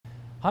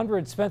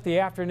Hundreds spent the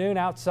afternoon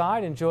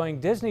outside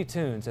enjoying Disney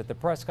tunes at the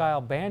Presque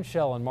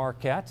Bandshell in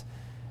Marquette.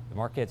 The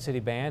Marquette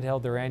City Band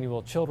held their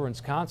annual children's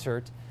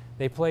concert.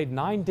 They played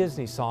 9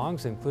 Disney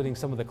songs, including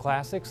some of the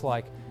classics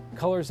like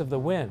Colors of the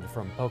Wind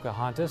from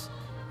Pocahontas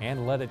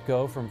and Let It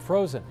Go from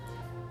Frozen.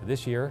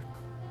 This year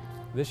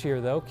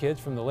though, kids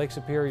from the Lake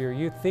Superior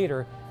Youth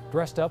Theater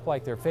dressed up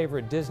like their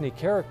favorite Disney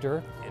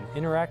character and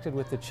interacted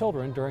with the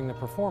children during the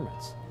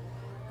performance.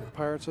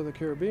 Pirates of the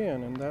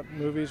Caribbean, and that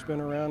movie's been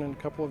around in a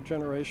couple of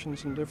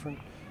generations in different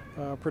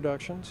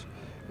productions.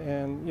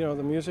 And you know,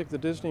 the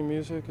Disney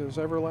music is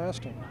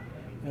everlasting.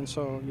 And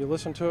so you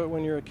listen to it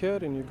when you're a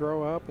kid and you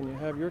grow up and you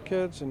have your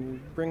kids and you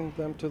bring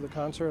them to the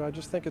concert. I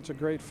just think it's a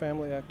great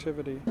family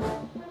activity.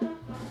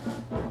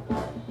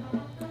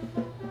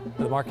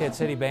 The Marquette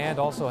City Band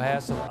also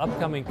has some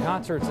upcoming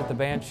concerts at the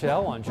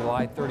Bandshell on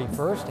July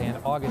 31st and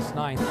August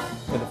 9th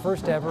for the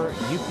first ever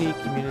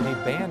UP Community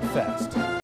Band Fest.